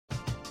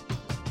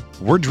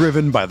We're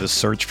driven by the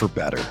search for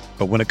better.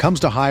 But when it comes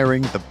to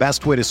hiring, the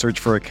best way to search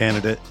for a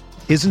candidate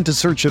isn't to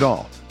search at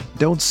all.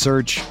 Don't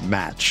search,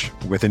 match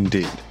with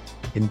Indeed.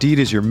 Indeed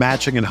is your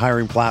matching and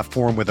hiring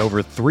platform with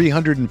over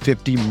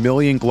 350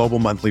 million global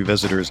monthly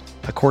visitors,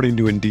 according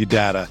to Indeed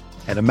data,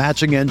 and a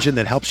matching engine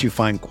that helps you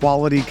find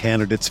quality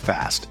candidates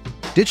fast.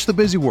 Ditch the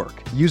busy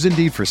work. Use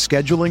Indeed for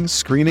scheduling,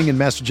 screening, and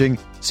messaging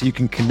so you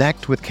can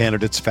connect with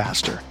candidates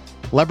faster.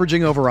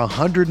 Leveraging over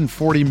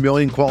 140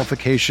 million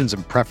qualifications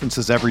and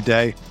preferences every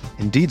day,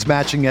 Indeed's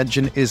matching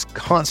engine is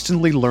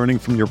constantly learning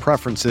from your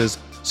preferences,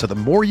 so the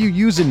more you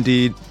use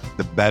Indeed,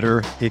 the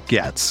better it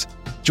gets.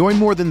 Join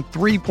more than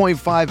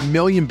 3.5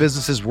 million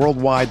businesses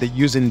worldwide that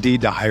use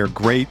Indeed to hire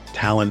great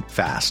talent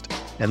fast.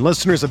 And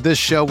listeners of this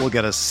show will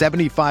get a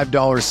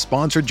 $75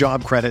 sponsored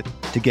job credit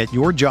to get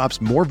your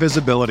jobs more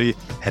visibility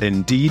at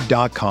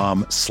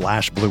Indeed.com/Blue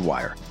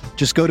Wire.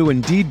 Just go to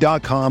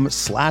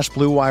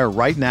Indeed.com/Blue Wire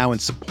right now and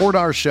support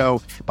our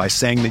show by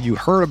saying that you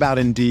heard about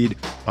Indeed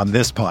on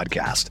this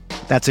podcast.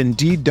 That's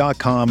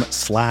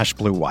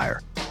Indeed.com/Blue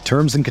Wire.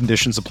 Terms and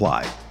conditions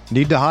apply.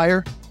 Need to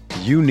hire?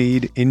 You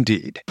need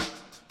Indeed.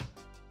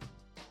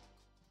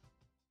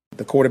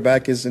 The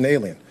quarterback is an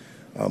alien.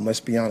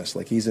 Let's be honest.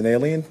 He's an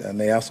alien, and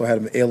they also had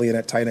an alien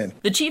at tight end.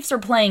 The Chiefs are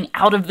playing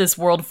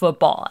out-of-this-world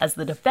football as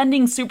the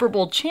defending Super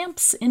Bowl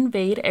champs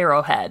invade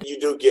Arrowhead.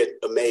 You do get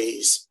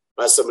amazed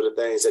by some of the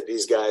things that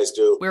these guys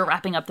do. We're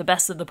wrapping up the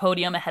best of the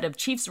podium ahead of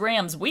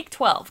Chiefs-Rams Week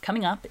 12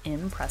 coming up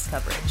in press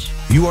coverage.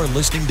 You are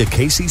listening to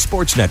KC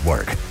Sports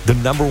Network, the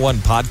 #1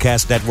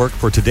 podcast network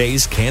for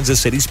today's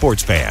Kansas City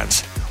sports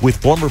fans. With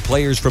former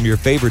players from your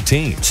favorite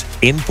teams,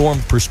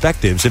 informed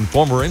perspectives, and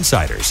former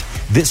insiders,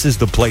 this is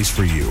the place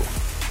for you.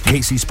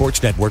 KC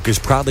Sports Network is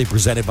proudly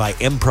presented by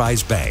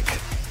Emprise Bank,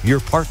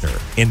 your partner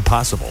in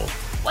possible.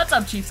 What's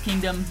up, Chiefs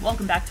Kingdom?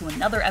 Welcome back to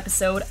another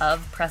episode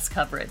of Press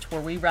Coverage,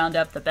 where we round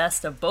up the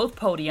best of both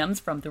podiums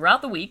from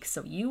throughout the week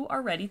so you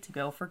are ready to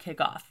go for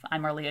kickoff.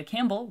 I'm Marlia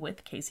Campbell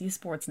with KC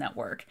Sports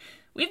Network.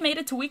 We've made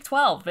it to Week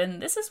 12,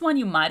 and this is one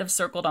you might have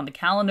circled on the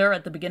calendar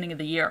at the beginning of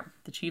the year.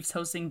 The Chiefs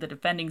hosting the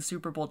defending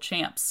Super Bowl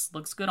champs.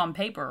 Looks good on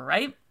paper,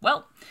 right?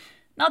 Well,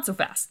 not so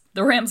fast.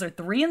 The Rams are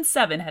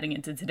 3-7 heading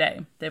into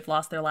today. They've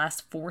lost their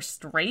last 4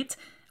 straight,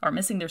 are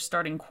missing their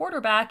starting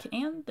quarterback,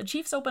 and the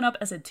Chiefs open up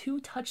as a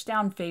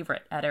 2-touchdown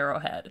favorite at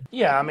Arrowhead.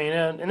 Yeah, I mean,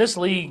 in this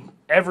league,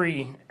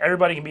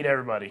 everybody can beat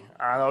everybody.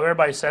 I know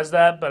everybody says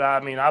that, but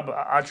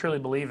I truly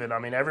believe it. I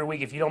mean, every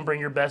week, if you don't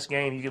bring your best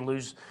game, you can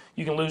lose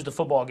the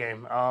football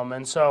game.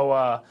 And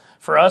so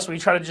for us, we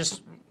try to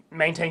just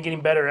maintain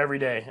getting better every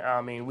day.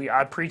 I mean,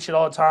 I preach it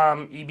all the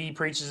time. EB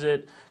preaches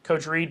it.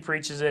 Coach Reed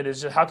preaches it.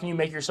 It's just how can you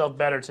make yourself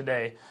better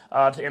today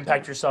to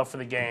impact yourself for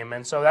the game?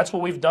 And so that's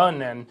what we've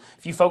done. And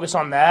if you focus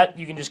on that,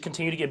 you can just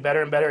continue to get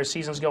better and better as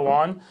seasons go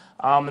on,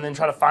 and then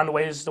try to find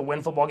ways to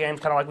win football games,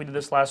 kind of like we did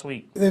this last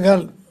week. They've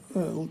had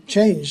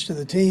change to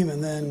the team,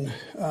 and then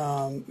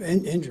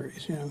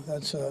injuries.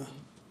 That's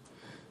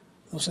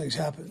those things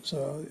happen.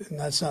 So, and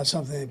that's not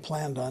something they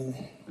planned on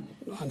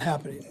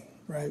happening,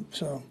 right?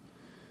 So.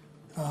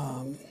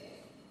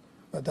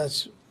 But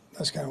that's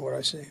kind of what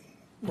I see,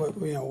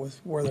 with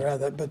where they're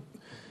at. But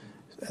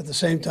at the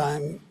same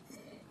time,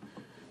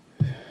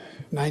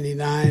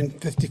 99,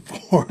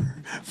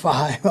 54,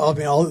 5. I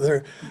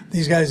mean,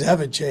 these guys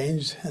haven't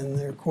changed, and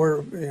their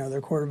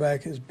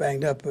quarterback is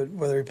banged up. But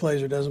whether he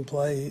plays or doesn't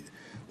play,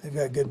 they've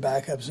got good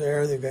backups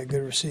there. They've got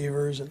good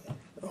receivers and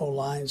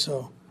O-line.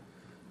 So,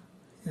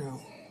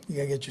 you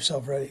got to get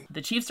yourself ready.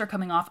 The Chiefs are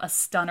coming off a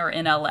stunner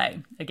in LA.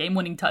 A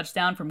game-winning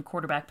touchdown from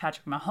quarterback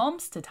Patrick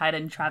Mahomes to tight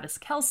end Travis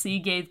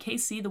Kelce gave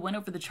KC the win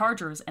over the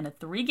Chargers and a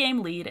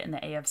 3-game lead in the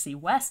AFC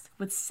West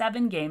with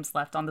 7 games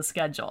left on the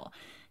schedule.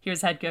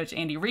 Here's head coach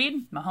Andy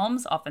Reid,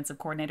 Mahomes, offensive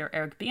coordinator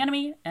Eric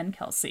Bieniemy, and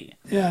Kelce.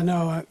 Yeah,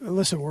 no,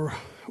 listen, we're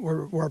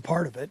a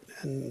part of it,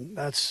 and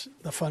that's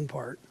the fun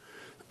part.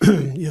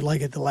 You'd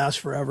like it to last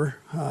forever,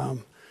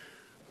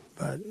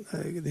 but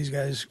these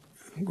guys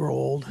grow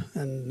old,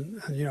 and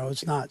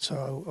it's not.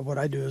 So what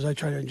I do is I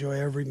try to enjoy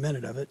every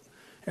minute of it,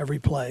 every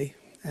play,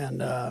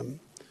 and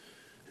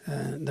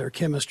their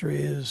chemistry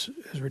is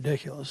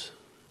ridiculous.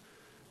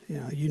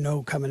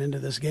 Coming into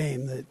this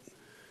game that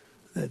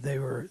they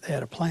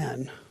had a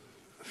plan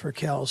for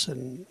Kels,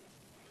 and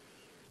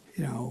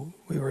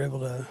we were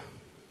able to,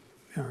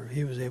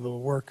 he was able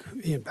to work.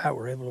 He and Pat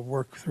were able to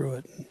work through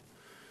it and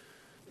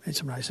made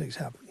some nice things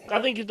happen.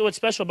 I think what's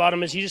special about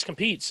him is he just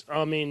competes.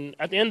 I mean,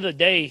 at the end of the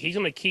day, he's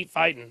going to keep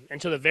fighting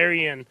until the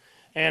very end.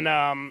 And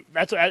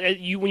that's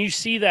when you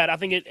see that, I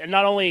think it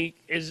not only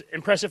is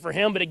impressive for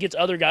him, but it gets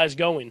other guys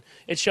going.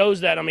 It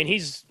shows that,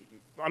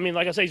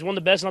 like I say, he's one of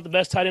the best, not the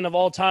best tight end of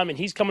all time, and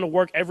he's coming to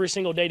work every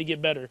single day to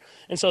get better.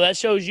 And so that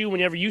shows you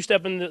whenever you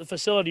step into the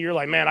facility, you're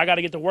like, man, I got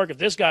to get to work. If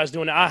this guy's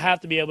doing it, I have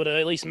to be able to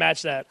at least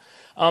match that.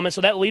 And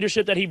so that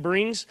leadership that he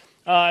brings,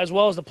 as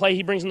well as the play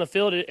he brings in the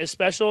field, is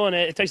special, and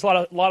it takes a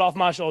lot off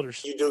my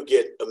shoulders. You do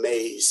get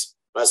amazed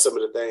by some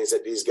of the things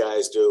that these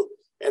guys do,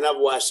 and I've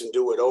watched him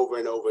do it over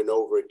and over and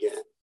over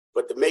again.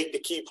 But to make the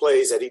key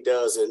plays that he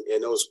does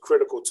in those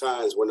critical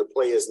times when the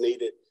play is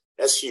needed,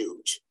 that's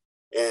huge.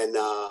 And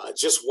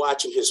just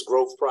watching his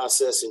growth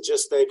process and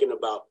just thinking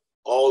about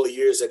all the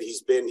years that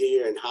he's been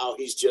here and how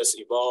he's just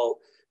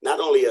evolved, not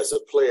only as a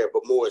player,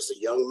 but more as a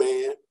young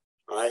man,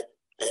 all right,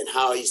 and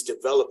how he's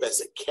developed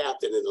as a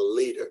captain and a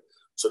leader.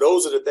 So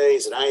those are the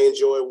things that I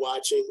enjoy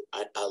watching.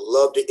 I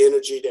love the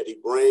energy that he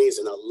brings,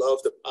 and I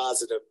love the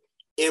positive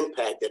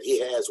impact that he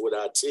has with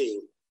our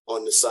team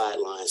on the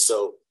sideline.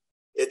 So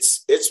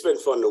it's been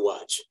fun to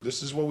watch.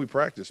 This is what we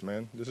practice,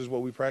 man. This is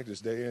what we practice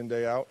day in,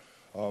 day out.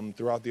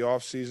 Throughout the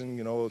offseason,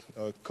 you know,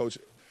 Coach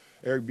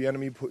Eric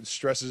Bieniemy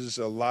stresses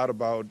a lot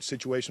about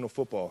situational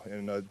football.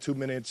 And 2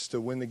 minutes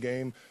to win the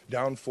game,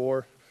 down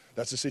 4,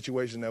 that's a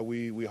situation that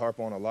we harp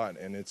on a lot.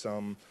 And it's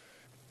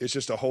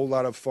just a whole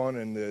lot of fun,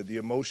 and the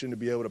emotion to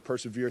be able to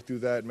persevere through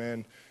that,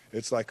 man.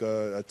 It's like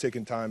a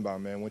ticking time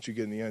bomb, man. Once you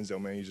get in the end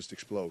zone, man, you just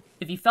explode.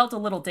 If you felt a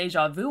little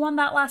deja vu on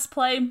that last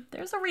play,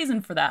 there's a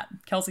reason for that.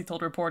 Kelce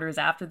told reporters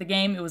after the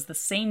game it was the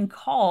same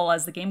call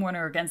as the game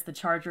winner against the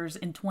Chargers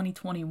in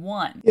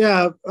 2021.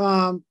 Yeah,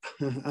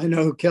 I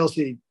know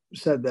Kelce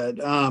said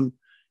that.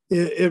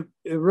 It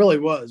really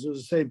was. It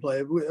was the same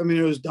play. I mean,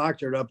 it was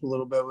doctored up a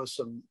little bit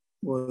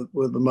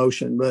with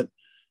emotion, but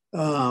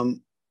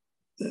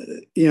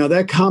you know,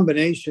 that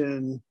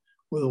combination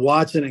with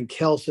Watson and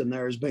Kelson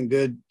there has been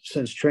good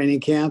since training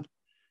camp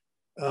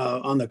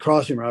on the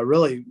crossing route.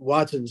 Really,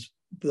 Watson's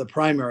the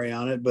primary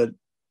on it, but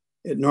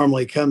it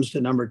normally comes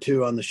to number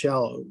 2 on the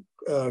shallow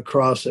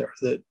cross there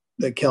that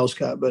Kels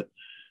got. But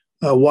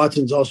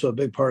Watson's also a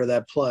big part of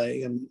that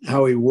play and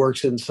how he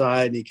works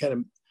inside. And he kind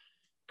of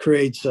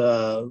creates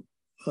a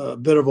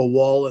bit of a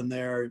wall in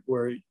there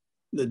where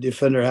the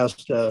defender has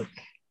to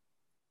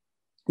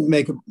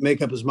make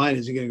up his mind.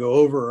 Is he going to go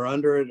over or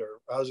under it,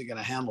 or how's he going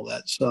to handle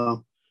that?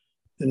 So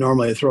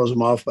normally it throws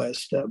him off by a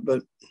step,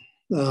 but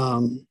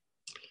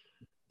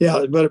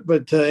yeah,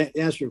 but to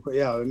answer your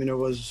question, yeah, I mean, it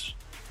was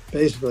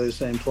basically the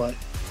same play.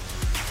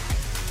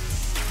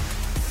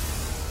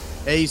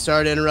 Hey,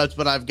 sorry to interrupt,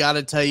 but I've got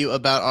to tell you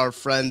about our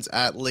friends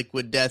at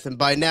Liquid Death. And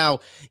by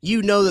now,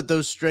 you know that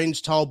those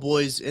strange tall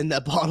boys in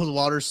that bottled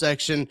water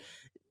section,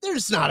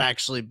 there's not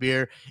actually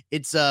beer.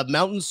 It's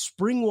mountain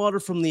spring water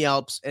from the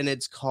Alps, and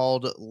it's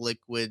called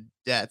Liquid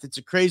Death. It's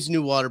a crazy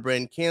new water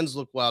brand. Cans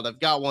look wild. I've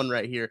got one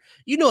right here.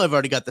 You know I've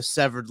already got the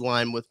Severed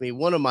Lime with me,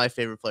 one of my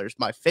favorite flavors,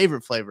 my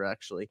favorite flavor,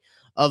 actually,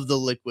 of the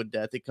Liquid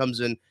Death. It comes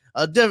in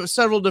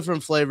several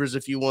different flavors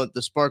if you want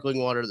the sparkling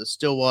water, the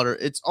still water.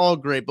 It's all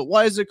great. But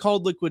why is it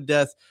called Liquid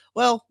Death?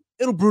 Well,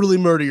 it'll brutally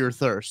murder your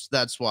thirst.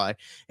 That's why.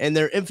 And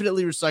their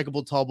infinitely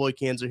recyclable tallboy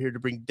cans are here to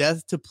bring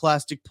death to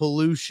plastic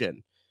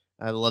pollution.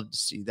 I'd love to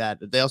see that.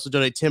 They also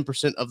donate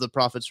 10% of the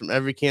profits from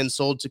every can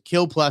sold to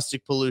kill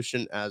plastic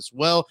pollution as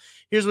well.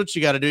 Here's what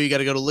you got to do. You got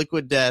to go to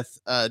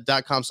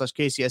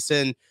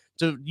liquiddeath.com/KCSN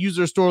to use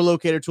their store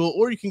locator tool,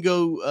 or you can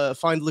go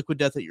find Liquid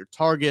Death at your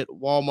Target,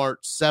 Walmart,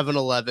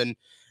 7-Eleven,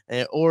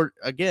 or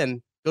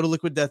again, go to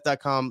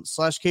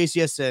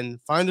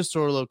liquiddeath.com/KCSN, find a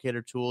store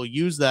locator tool,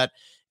 use that,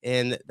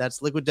 and that's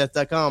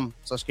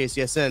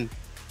liquiddeath.com/KCSN.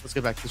 Let's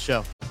get back to the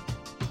show.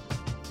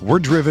 We're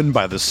driven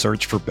by the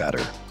search for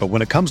better. But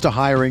when it comes to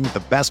hiring,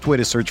 the best way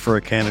to search for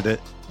a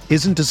candidate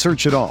isn't to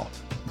search at all.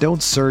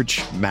 Don't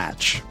search,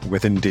 match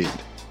with Indeed.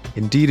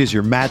 Indeed is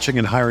your matching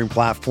and hiring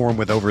platform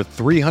with over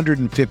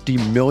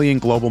 350 million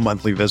global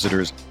monthly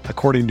visitors,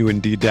 according to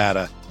Indeed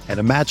data, and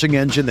a matching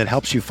engine that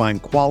helps you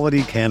find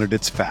quality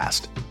candidates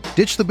fast.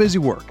 Ditch the busy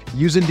work.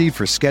 Use Indeed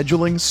for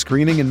scheduling,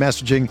 screening, and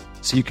messaging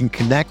so you can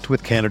connect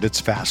with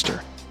candidates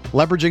faster.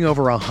 Leveraging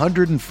over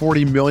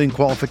 140 million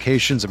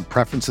qualifications and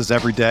preferences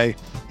every day,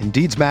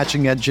 Indeed's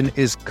matching engine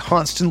is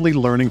constantly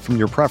learning from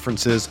your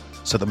preferences,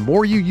 so the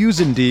more you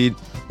use Indeed,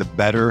 the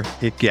better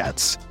it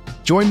gets.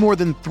 Join more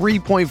than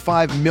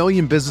 3.5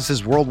 million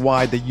businesses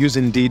worldwide that use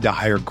Indeed to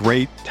hire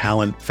great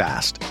talent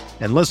fast.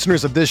 And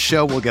listeners of this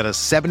show will get a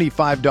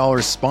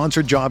 $75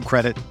 sponsored job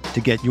credit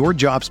to get your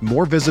jobs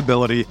more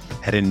visibility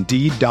at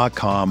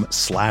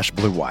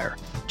Indeed.com/Blue Wire.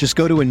 Just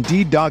go to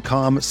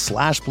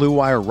Indeed.com/Blue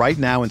Wire right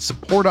now and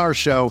support our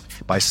show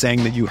by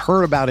saying that you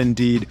heard about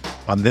Indeed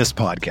on this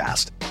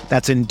podcast.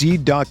 That's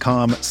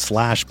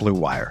Indeed.com/Blue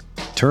Wire.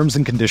 Terms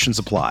and conditions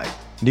apply.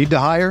 Need to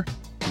hire?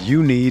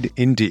 You need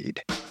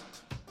Indeed.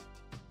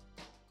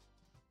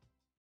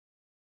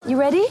 You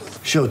ready?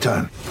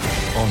 Showtime.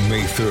 On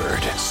May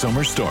 3rd,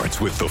 summer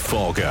starts with The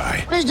Fall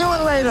Guy. Let's do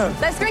it later.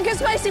 Let's drink a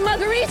spicy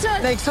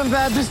margarita. Make some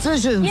bad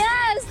decisions.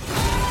 Yes!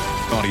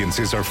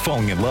 Audiences are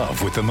falling in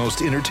love with the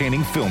most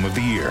entertaining film of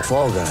the year.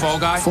 Fall Guy. Fall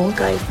Guy? Fall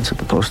Guy. That's what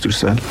the poster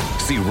said.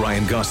 See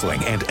Ryan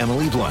Gosling and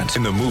Emily Blunt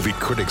in the movie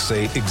critics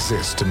say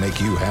exists to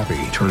make you happy.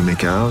 Trying to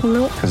make it out?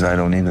 Nope. Because I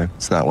don't either.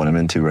 It's not what I'm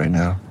into right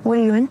now. What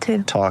are you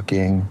into?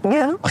 Talking.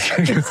 Yeah.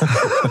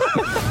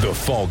 The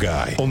Fall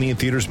Guy. Only in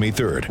theaters May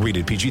 3rd.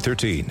 Rated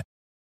PG-13.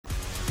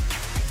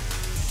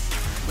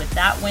 With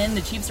that win,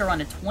 the Chiefs are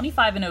on a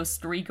 25-0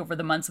 streak over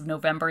the months of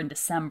November and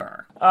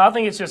December. I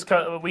think it's just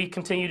we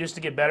continue just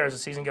to get better as the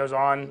season goes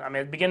on. I mean,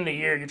 at the beginning of the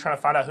year, you're trying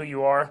to find out who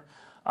you are.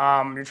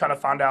 You're trying to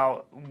find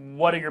out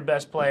what are your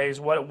best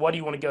plays, what do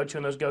you want to go to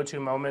in those go-to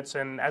moments.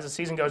 And as the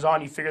season goes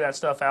on, you figure that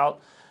stuff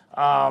out.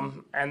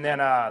 And then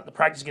the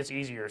practice gets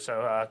easier.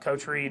 So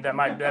Coach Reed, that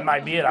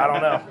might be it. I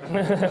don't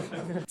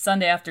know.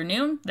 Sunday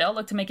afternoon, they'll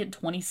look to make it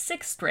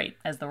 26 straight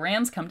as the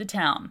Rams come to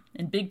town.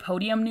 In big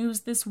podium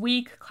news this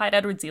week, Clyde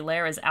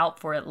Edwards-Helaire is out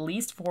for at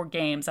least 4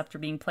 games after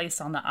being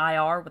placed on the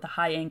IR with a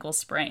high ankle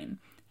sprain.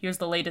 Here's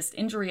the latest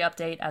injury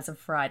update as of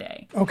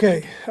Friday.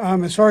 Okay,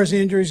 as far as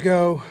the injuries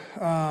go,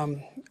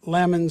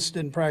 Lamons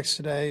didn't practice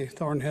today,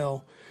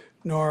 Thornhill,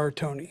 nor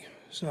Tony.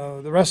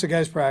 So the rest of the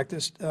guys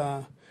practiced.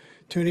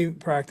 Tooney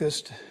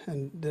practiced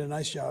and did a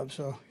nice job,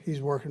 so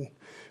he's working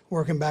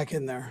back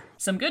in there.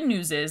 Some good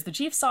news is the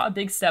Chiefs saw a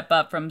big step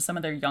up from some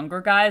of their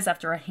younger guys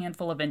after a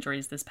handful of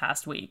injuries this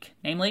past week,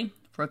 namely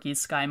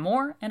rookies Sky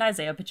Moore and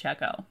Isaiah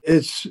Pacheco.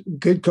 It's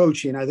good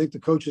coaching. I think the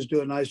coaches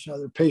do a nice job.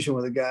 They're patient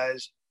with the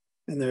guys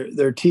and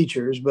their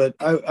teachers. But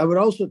I would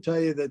also tell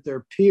you that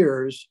their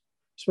peers,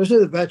 especially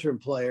the veteran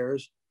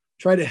players,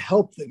 try to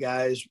help the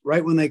guys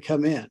right when they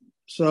come in.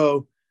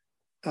 So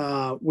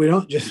we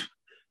don't just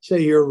say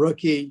you're a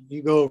rookie,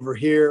 you go over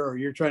here, or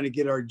you're trying to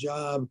get our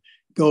job,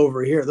 go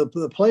over here.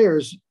 The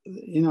players,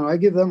 I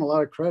give them a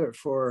lot of credit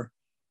for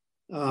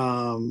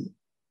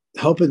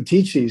helping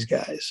teach these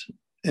guys.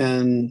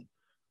 And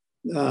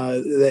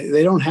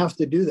they don't have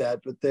to do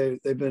that, but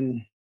they've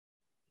been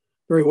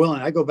very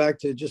willing. I go back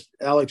to just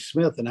Alex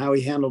Smith and how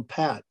he handled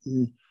Pat.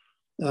 And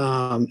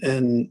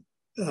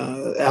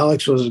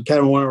Alex was kind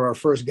of one of our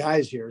first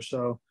guys here.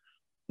 So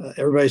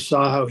everybody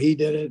saw how he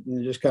did it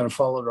and just kind of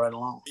followed right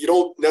along. You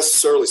don't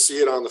necessarily see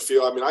it on the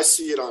field. I mean, I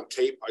see it on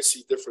tape. I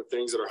see different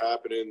things that are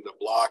happening, the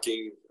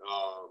blocking,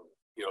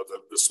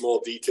 the small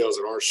details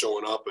that aren't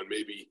showing up, and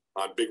maybe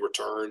on big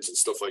returns and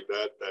stuff like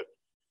that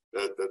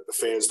the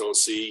fans don't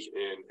see.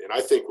 And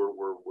I think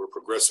we're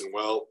progressing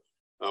well.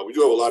 We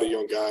do have a lot of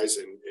young guys,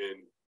 and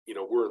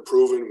we're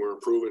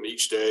improving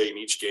each day and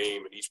each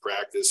game and each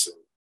practice. And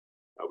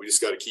we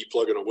just got to keep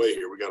plugging away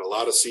here. We got a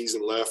lot of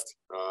season left.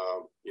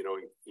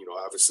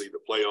 Obviously the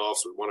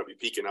playoffs, we want to be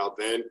peaking out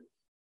then.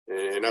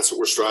 And that's what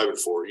we're striving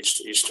for.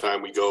 Each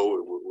time we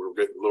go, we're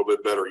getting a little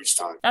bit better each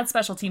time. That's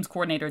Special Teams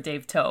Coordinator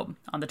Dave Toub.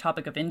 On the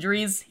topic of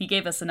injuries, he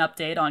gave us an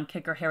update on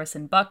kicker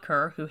Harrison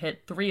Butker, who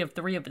hit 3 of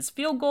 3 of his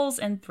field goals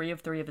and 3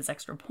 of 3 of his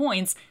extra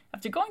points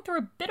after going through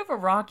a bit of a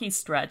rocky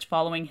stretch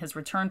following his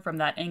return from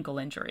that ankle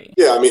injury.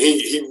 Yeah, I mean,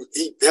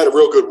 he had a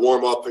real good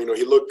warm-up.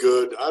 He looked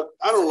good. I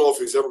don't know if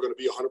he's ever going to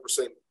be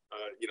 100%,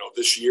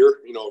 this year.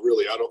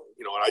 Really, I don't,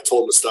 and I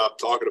told him to stop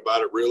talking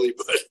about it, really,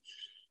 but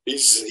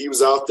he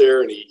was out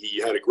there and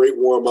he had a great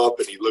warm up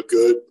and he looked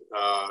good,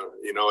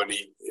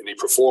 and he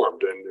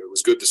performed, and it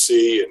was good to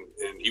see,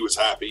 and he was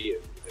happy,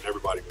 and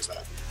everybody was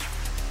happy.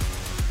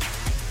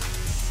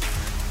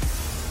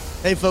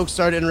 Hey folks,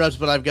 sorry to interrupt,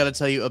 but I've got to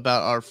tell you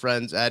about our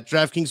friends at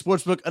DraftKings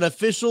Sportsbook, an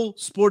official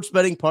sports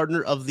betting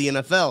partner of the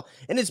NFL.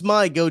 And it's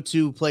my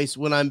go-to place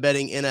when I'm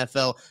betting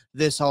NFL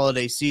this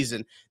holiday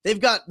season. They've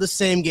got the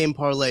same game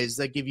parlays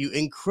that give you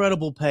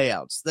incredible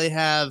payouts. They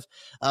have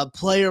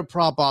player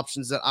prop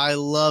options that I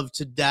love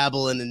to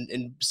dabble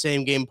in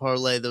same game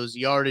parlay, those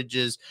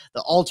yardages.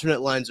 The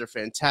alternate lines are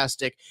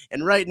fantastic.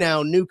 And right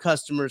now, new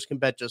customers can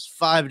bet just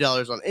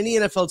 $5 on any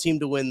NFL team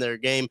to win their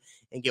game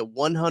and get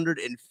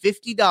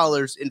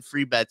 $150 in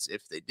free bets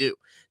if they do.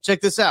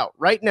 Check this out.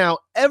 Right now,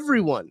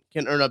 everyone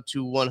can earn up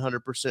to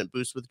 100%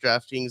 boost with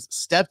DraftKings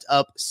stepped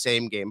up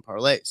same game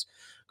parlays.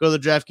 Go to the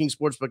DraftKings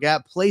Sportsbook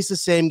app, place a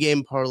same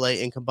game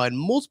parlay, and combine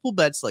multiple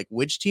bets like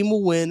which team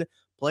will win,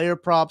 player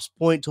props,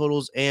 point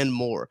totals, and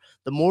more.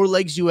 The more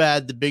legs you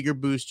add, the bigger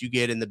boost you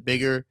get, and the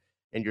bigger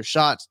and your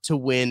shot to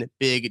win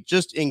big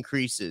just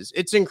increases.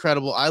 It's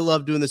incredible. I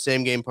love doing the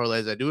same game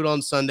parlays. I do it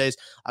on Sundays.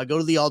 I go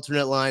to the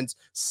alternate lines,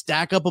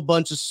 stack up a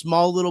bunch of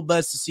small little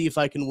bets to see if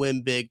I can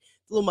win big.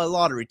 A little my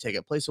lottery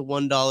ticket. Place a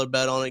 $1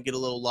 bet on it, get a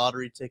little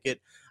lottery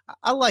ticket.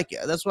 I like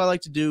it. That's what I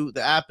like to do.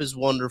 The app is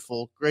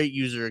wonderful. Great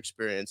user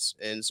experience.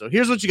 And so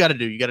here's what you got to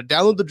do. You got to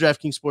download the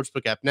DraftKings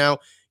Sportsbook app now.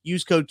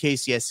 Use code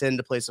KCSN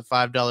to place a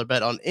 $5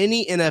 bet on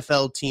any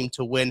NFL team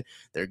to win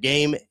their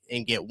game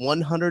and get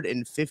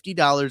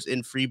 $150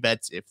 in free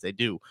bets if they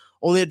do.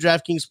 Only at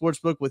DraftKings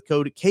Sportsbook with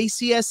code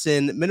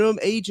KCSN. Minimum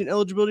age and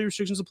eligibility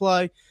restrictions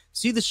apply.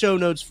 See the show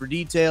notes for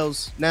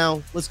details.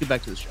 Now, let's get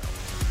back to the show.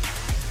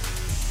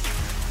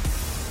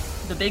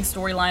 The big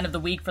storyline of the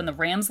week from the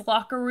Rams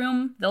locker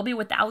room, they'll be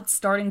without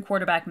starting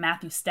quarterback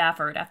Matthew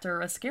Stafford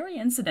after a scary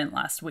incident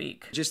last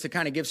week. Just to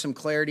kind of give some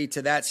clarity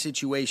to that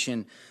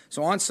situation.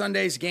 So on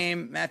Sunday's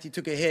game, Matthew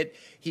took a hit.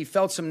 He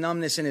felt some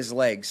numbness in his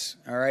legs,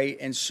 all right?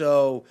 And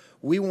so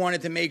we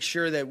wanted to make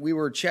sure that we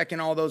were checking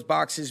all those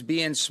boxes,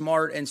 being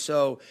smart. And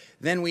so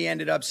then we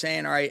ended up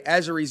saying, all right,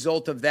 as a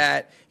result of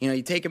that,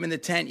 you take him in the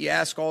tent, you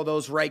ask all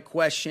those right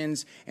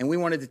questions, and we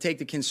wanted to take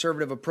the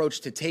conservative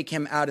approach to take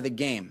him out of the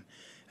game.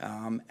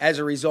 As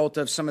a result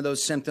of some of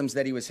those symptoms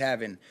that he was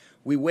having.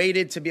 We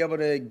waited to be able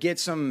to get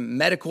some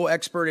medical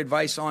expert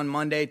advice on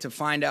Monday to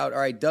find out, all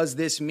right, does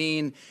this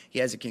mean he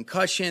has a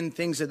concussion,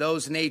 things of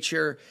those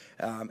nature?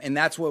 And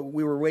that's what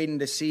we were waiting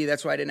to see.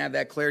 That's why I didn't have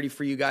that clarity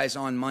for you guys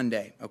on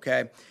Monday,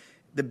 okay?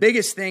 The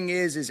biggest thing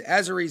is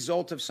as a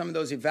result of some of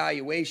those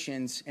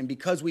evaluations, and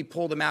because we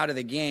pulled him out of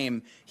the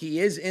game, he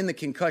is in the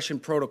concussion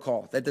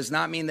protocol. That does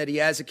not mean that he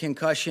has a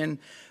concussion.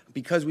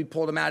 Because we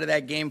pulled him out of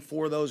that game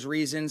for those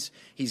reasons,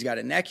 he's got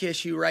a neck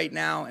issue right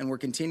now, and we're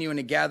continuing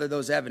to gather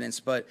those evidence.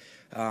 But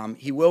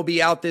he will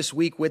be out this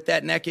week with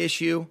that neck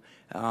issue.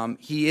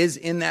 He is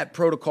in that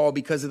protocol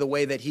because of the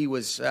way that he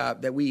was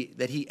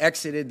that he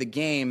exited the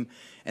game,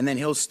 and then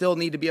he'll still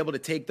need to be able to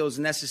take those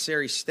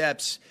necessary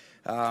steps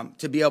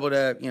to be able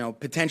to,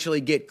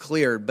 potentially get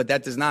cleared. But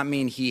that does not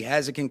mean he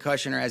has a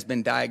concussion or has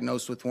been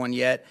diagnosed with one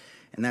yet.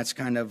 And that's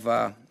kind of,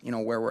 where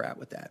we're at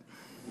with that.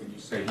 When you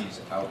say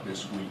he's out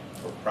this week,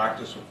 for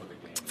practice or for the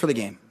game? For the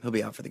game. He'll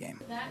be out for the game.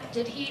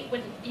 Did he,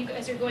 when you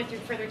guys are going through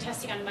further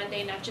testing on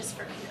Monday, not just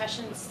for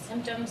concussion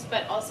symptoms,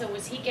 but also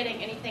was he getting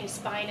anything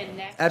spine and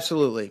neck?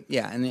 Absolutely.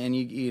 Yeah. And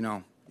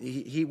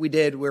we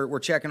did. We're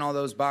checking all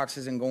those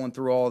boxes and going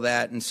through all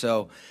that. And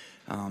so,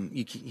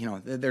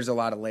 there's a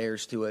lot of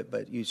layers to it,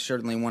 but you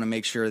certainly want to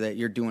make sure that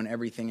you're doing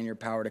everything in your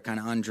power to kind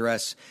of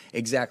undress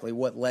exactly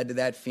what led to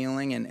that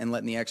feeling and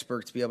letting the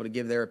experts be able to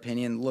give their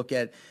opinion, look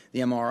at the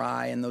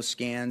MRI and those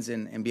scans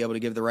and be able to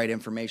give the right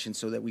information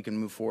so that we can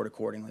move forward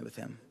accordingly with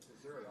him.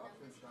 Is there an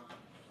option, Sean?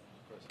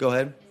 Go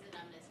ahead. Is the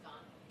numbness gone?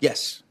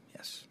 Yes.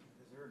 Is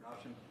there an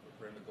option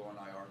for him to go on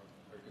IR? Are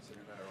you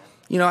considering that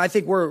at all? I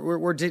think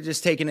we're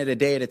just taking it a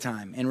day at a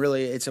time, and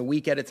really it's a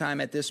week at a time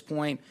at this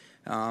point.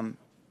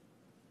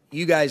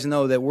 You guys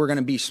know that we're going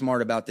to be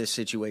smart about this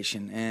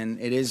situation, and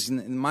it is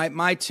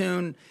my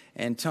tune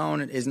and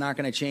tone is not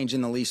going to change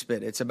in the least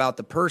bit. It's about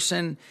the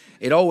person.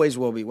 It always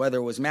will be, whether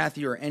it was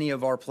Matthew or any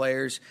of our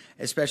players,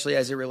 especially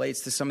as it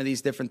relates to some of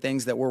these different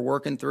things that we're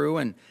working through,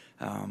 and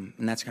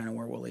that's kind of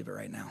where we'll leave it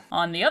right now.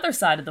 On the other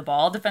side of the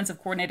ball, defensive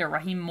coordinator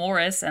Raheem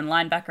Morris and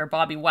linebacker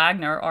Bobby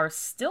Wagner are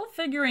still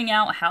figuring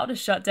out how to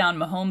shut down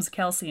Mahomes,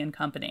 Kelsey, and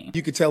company.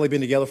 You could tell they've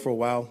been together for a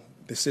while.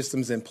 The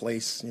system's in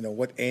place.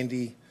 What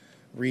Andy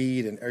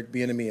Reid and Eric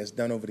Bieniemy has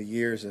done over the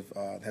years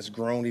has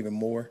grown even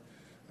more.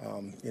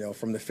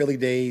 From the Philly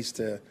days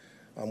to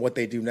what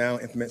they do now,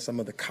 implement some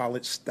of the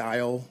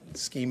college-style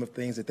scheme of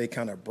things that they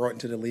kind of brought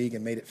into the league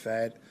and made it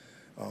fad.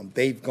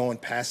 They've gone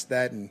past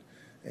that and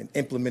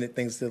implemented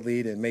things to the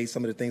league and made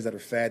some of the things that are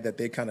fad that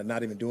they're kind of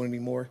not even doing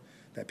anymore,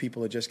 that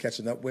people are just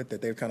catching up with,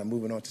 that they're kind of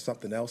moving on to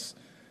something else.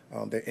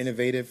 They're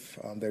innovative.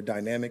 They're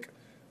dynamic.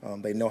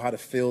 They know how to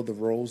fill the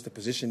roles, the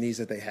position needs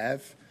that they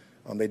have.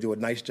 They do a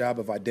nice job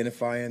of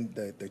identifying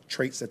the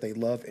traits that they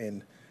love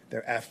in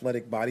their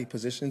athletic body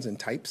positions and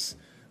types.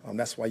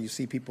 That's why you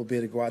see people be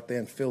able to go out there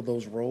and fill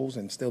those roles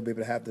and still be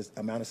able to have the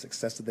amount of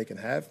success that they can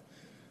have.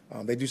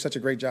 They do such a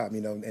great job,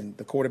 and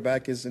the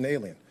quarterback is an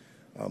alien.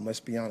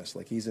 Let's be honest,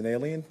 he's an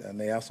alien, and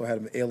they also had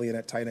an alien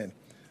at tight end.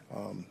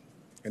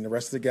 And the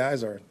rest of the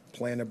guys are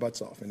playing their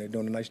butts off, and they're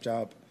doing a nice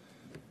job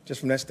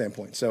just from that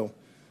standpoint. So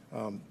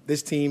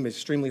this team is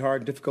extremely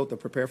hard and difficult to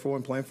prepare for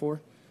and plan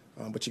for.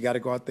 But you got to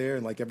go out there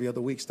and, like every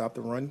other week, stop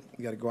the run.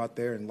 You got to go out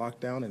there and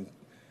lock down and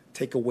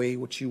take away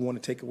what you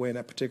want to take away in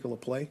that particular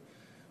play.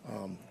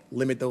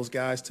 Limit those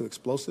guys to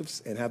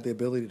explosives and have the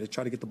ability to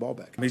try to get the ball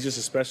back. He's just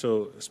a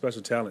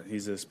special talent.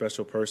 He's a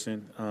special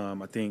person.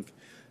 I think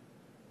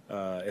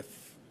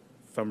if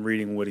I'm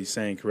reading what he's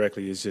saying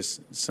correctly, it's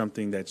just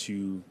something that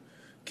you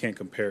can't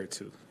compare it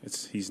to.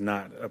 He's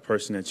not a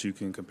person that you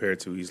can compare it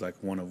to. He's like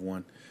one of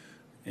one.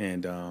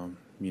 And,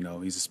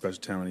 he's a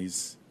special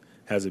talent.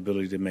 Has the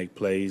ability to make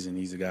plays, and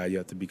he's a guy you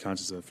have to be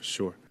conscious of for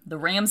sure. The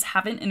Rams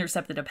haven't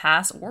intercepted a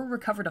pass or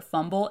recovered a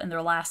fumble in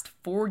their last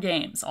 4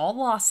 games, all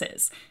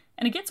losses.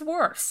 And it gets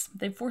worse.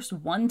 They've forced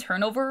 1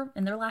 turnover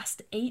in their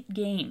last 8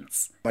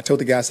 games. I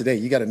told the guys today,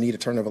 you got to need a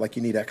turnover like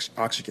you need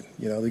oxygen.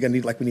 You got to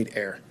need like we need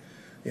air.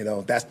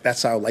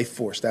 That's our life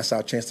force. That's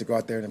our chance to go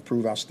out there and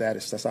improve our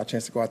status. That's our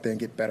chance to go out there and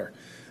get better.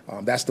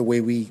 That's the way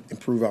we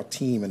improve our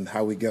team and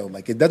how we go.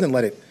 It doesn't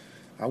let it,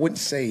 I wouldn't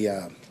say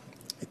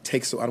it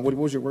takes, what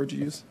was your word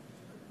you used?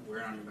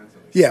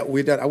 Yeah, I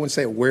wouldn't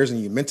say it wears on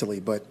you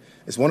mentally, but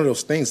it's one of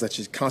those things that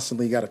you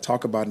constantly got to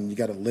talk about, and you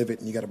got to live it,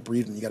 and you got to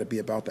breathe, and you got to be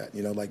about that.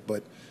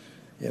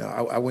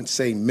 I wouldn't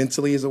say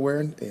mentally is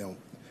wearing.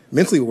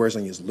 Mentally what wears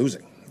on you is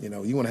losing. You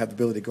want to have the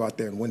ability to go out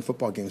there and win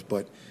football games,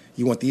 but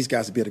you want these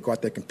guys to be able to go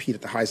out there, compete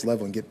at the highest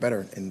level, and get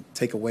better, and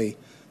take away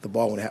the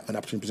ball when an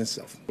opportunity presents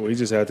itself. We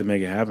just have to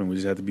make it happen. We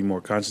just have to be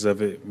more conscious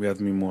of it. We have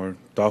to be more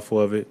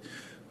thoughtful of it.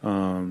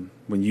 When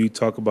you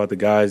talk about the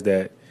guys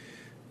that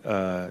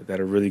are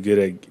really good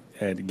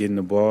at getting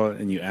the ball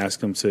and you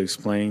ask them to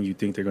explain, you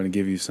think they're going to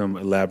give you some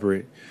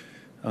elaborate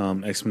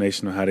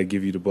explanation on how to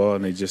give you the ball,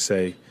 and they just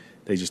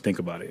think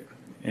about it.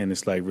 And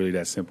it's really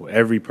that simple.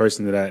 Every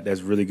person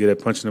that's really good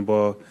at punching the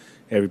ball,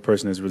 every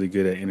person that's really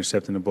good at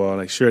intercepting the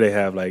ball, sure they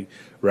have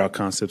route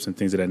concepts and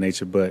things of that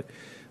nature, but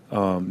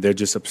they're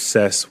just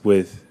obsessed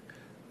with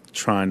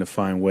trying to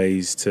find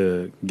ways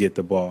to get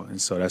the ball. And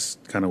so that's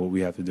kind of what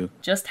we have to do.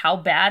 Just how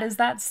bad is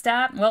that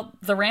stat? Well,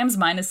 the Rams'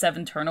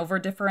 -7 turnover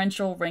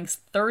differential ranks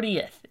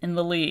 30th in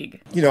the league.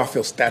 I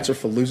feel stats are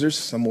for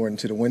losers. I'm more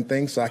into the win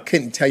thing, so I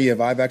couldn't tell you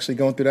if I've actually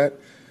gone through that.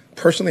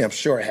 Personally, I'm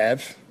sure I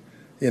have.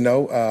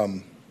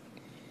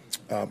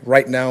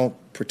 Right now,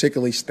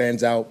 particularly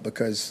stands out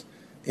because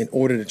in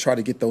order to try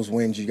to get those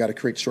wins, you got to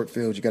create short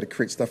fields, you got to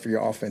create stuff for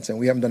your offense, and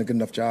we haven't done a good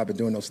enough job of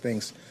doing those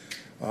things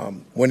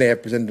when they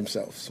have presented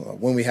themselves,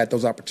 when we had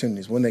those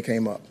opportunities, when they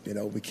came up.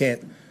 We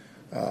can't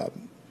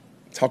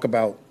talk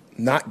about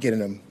not getting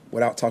them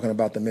without talking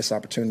about the missed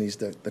opportunities,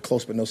 the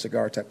close but no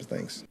cigar type of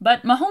things.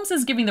 But Mahomes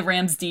is giving the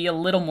Rams D a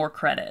little more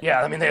credit.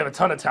 Yeah, I mean, they have a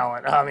ton of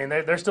talent. I mean,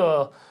 they're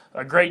still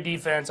a great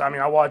defense. I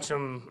mean, I watch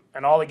them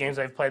in all the games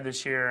they've played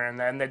this year,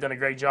 and they've done a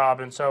great job.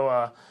 And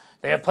so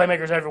they have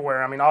playmakers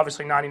everywhere. I mean,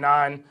 obviously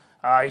 99,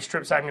 he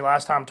strip sacked me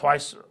last time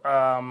twice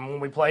when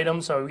we played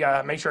him, so we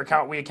got to make sure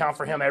we account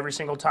for him every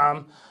single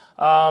time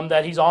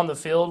that he's on the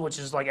field, which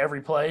is like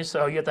every play.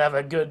 So you have to have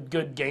a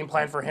good game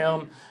plan for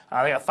him.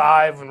 They got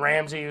 5, and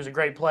Ramsey, who's a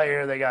great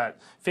player. They got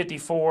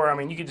 54. I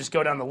mean, you could just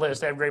go down the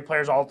list. They have great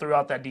players all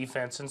throughout that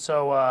defense. And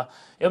so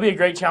it'll be a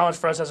great challenge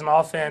for us as an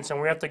offense,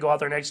 and we have to go out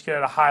there and execute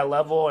at a high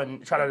level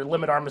and try to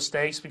limit our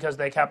mistakes because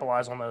they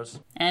capitalize on those.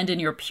 And in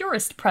your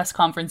purest press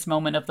conference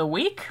moment of the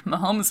week,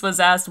 Mahomes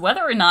was asked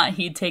whether or not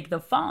he'd take the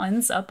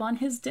Fonz up on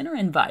his dinner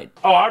invite.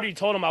 Oh, I already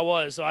told him I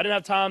was. So I didn't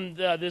have time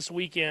this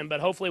weekend, but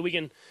hopefully we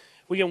can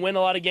win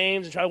a lot of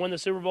games and try to win the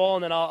Super Bowl,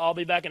 and then I'll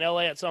be back in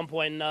LA at some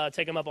point and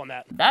take them up on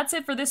that. That's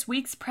it for this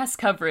week's press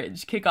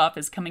coverage. Kickoff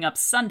is coming up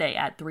Sunday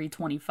at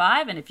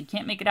 3:25, and if you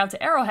can't make it out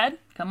to Arrowhead,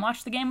 come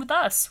watch the game with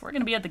us. We're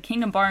going to be at the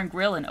Kingdom Bar and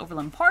Grill in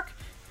Overland Park,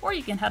 or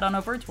you can head on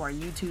over to our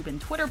YouTube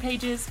and Twitter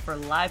pages for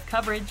live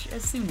coverage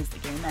as soon as the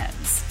game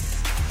ends.